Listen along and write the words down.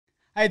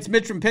Hi, it's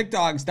Mitch from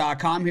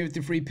Pickdawgz.com here with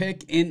the free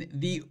pick in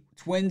the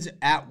Twins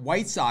at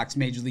White Sox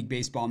Major League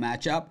Baseball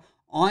matchup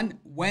on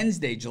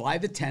Wednesday, July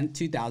the 10th,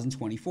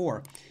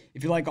 2024.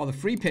 If you like all the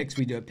free picks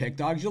we do at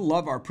Pickdawgz, you'll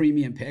love our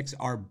premium picks,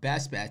 our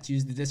best bets.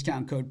 Use the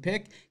discount code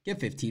PICK, get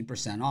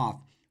 15%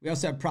 off. We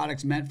also have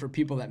products meant for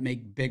people that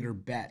make bigger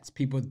bets,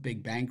 people with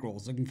big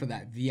bankrolls looking for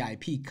that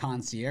VIP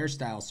concierge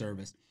style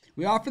service.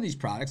 We offer these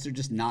products. They're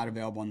just not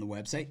available on the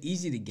website.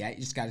 Easy to get.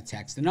 You just got to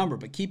text the number.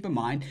 But keep in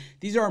mind,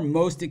 these are our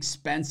most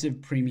expensive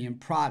premium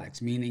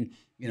products, meaning,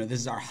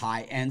 this is our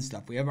high-end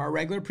stuff. We have our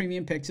regular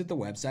premium picks at the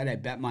website. I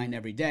bet mine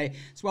every day,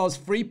 as well as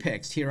free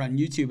picks here on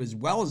YouTube as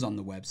well as on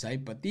the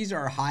website. But these are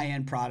our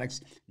high-end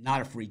products,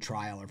 not a free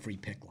trial or free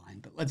pick line.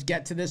 But let's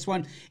get to this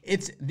one.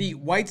 It's the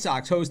White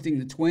Sox hosting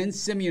the Twins.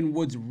 Simeon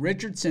Woods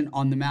Richardson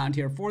on the mound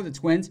here for the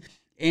Twins.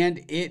 And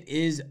it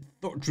is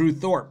Drew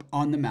Thorpe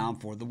on the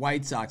mound for the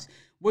White Sox.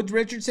 Woods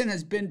Richardson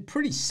has been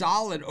pretty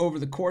solid over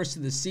the course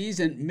of the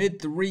season,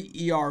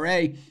 mid-3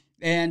 ERA.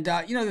 And,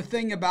 the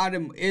thing about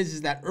him is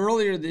that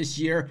earlier this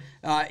year,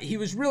 he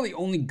was really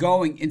only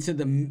going into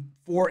the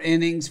 4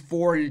 innings,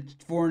 4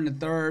 and a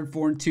third,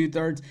 4 and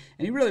 2/3,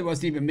 and he really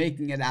wasn't even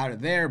making it out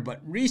of there.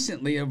 But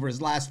recently, over his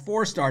last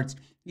 4 starts,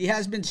 he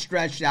has been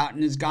stretched out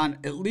and has gone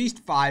at least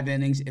 5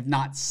 innings, if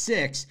not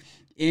 6,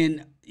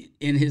 in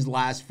his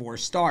last 4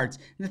 starts.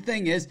 And the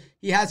thing is,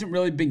 he hasn't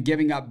really been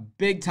giving up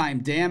big-time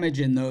damage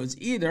in those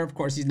either. Of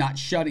course, he's not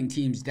shutting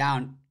teams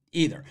down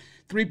either.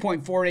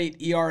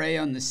 3.48 ERA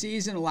on the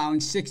season, allowing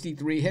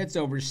 63 hits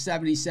over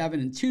 77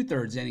 and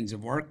 2/3 innings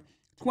of work.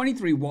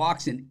 23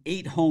 walks and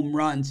 8 home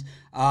runs.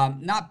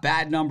 Not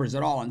bad numbers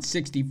at all on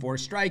 64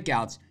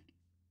 strikeouts.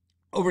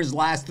 Over his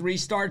last 3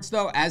 starts,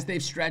 though, as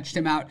they've stretched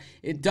him out,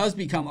 it does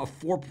become a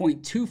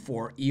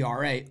 4.24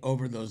 ERA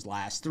over those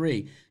last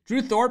 3.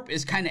 Drew Thorpe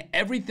is kind of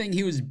everything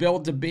he was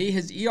built to be.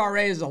 His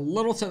ERA is a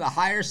little to the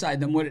higher side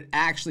than what it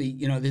actually,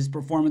 his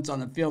performance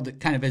on the field,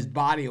 kind of his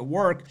body of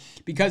work,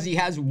 because he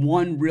has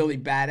one really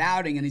bad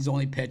outing and he's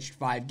only pitched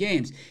 5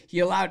 games. He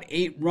allowed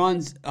 8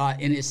 runs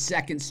in his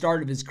second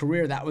start of his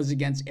career. That was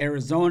against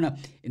Arizona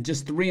in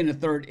just 3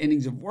 1/3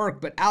 innings of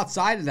work. But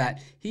outside of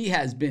that, he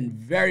has been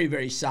very,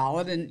 very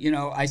solid. And,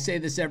 I say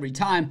this every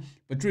time,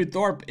 but Drew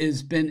Thorpe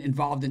has been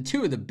involved in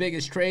 2 of the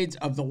biggest trades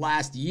of the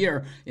last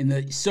year. In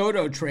the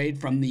Soto trade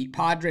from the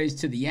Padres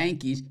to the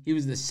Yankees, he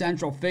was the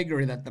central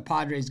figure that the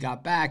Padres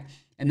got back.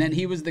 And then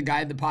he was the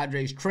guy the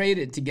Padres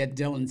traded to get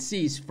Dylan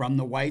Cease from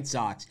the White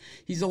Sox.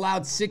 He's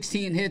allowed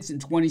 16 hits in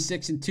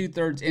 26 and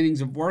 2/3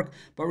 innings of work.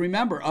 But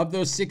remember, of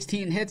those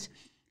 16 hits,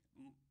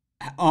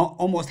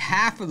 almost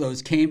half of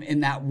those came in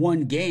that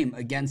one game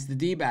against the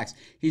D-backs.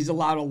 He's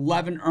allowed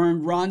 11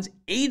 earned runs.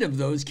 8 of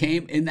those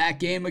came in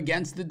that game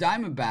against the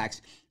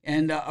Diamondbacks.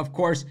 And, of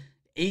course,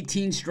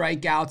 18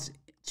 strikeouts,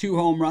 2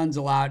 home runs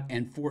allowed,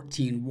 and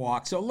 14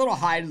 walks. So a little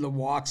high to the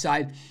walk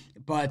side.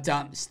 But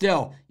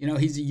still,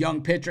 he's a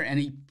young pitcher, and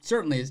he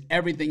certainly is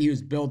everything he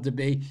was built to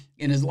be.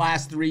 In his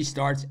last 3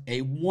 starts,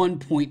 a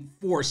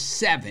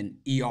 1.47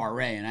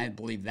 ERA, and I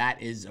believe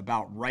that is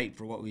about right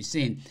for what we've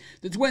seen.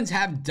 The Twins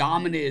have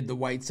dominated the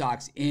White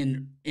Sox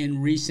in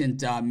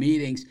recent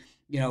meetings,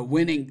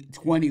 winning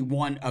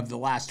 21 of the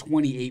last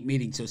 28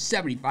 meetings, so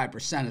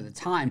 75% of the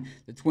time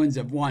the Twins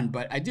have won.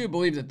 But I do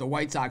believe that the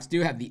White Sox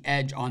do have the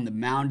edge on the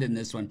mound in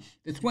this one.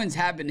 The Twins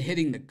have been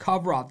hitting the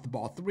cover off the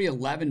ball,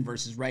 311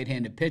 versus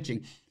right-handed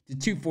pitching, to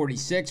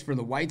 246 for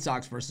the White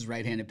Sox versus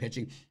right-handed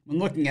pitching when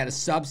looking at a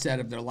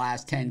subset of their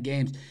last 10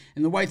 games.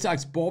 And the White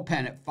Sox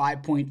bullpen at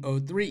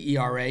 5.03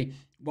 ERA,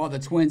 while the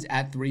Twins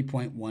at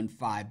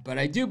 3.15. But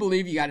I do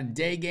believe you got a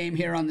day game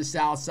here on the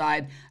south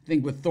side. I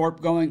think with Thorpe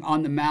going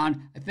on the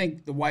mound, I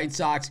think the White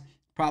Sox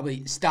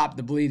probably stop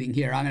the bleeding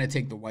here. I'm going to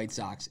take the White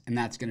Sox, and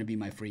that's going to be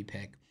my free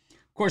pick.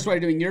 Of course, while you're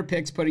doing your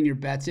picks, putting your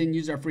bets in,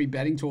 use our free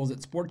betting tools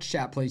at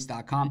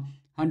sportschatplace.com.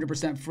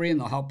 100% free, and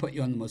they'll help put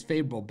you on the most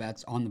favorable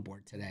bets on the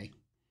board today.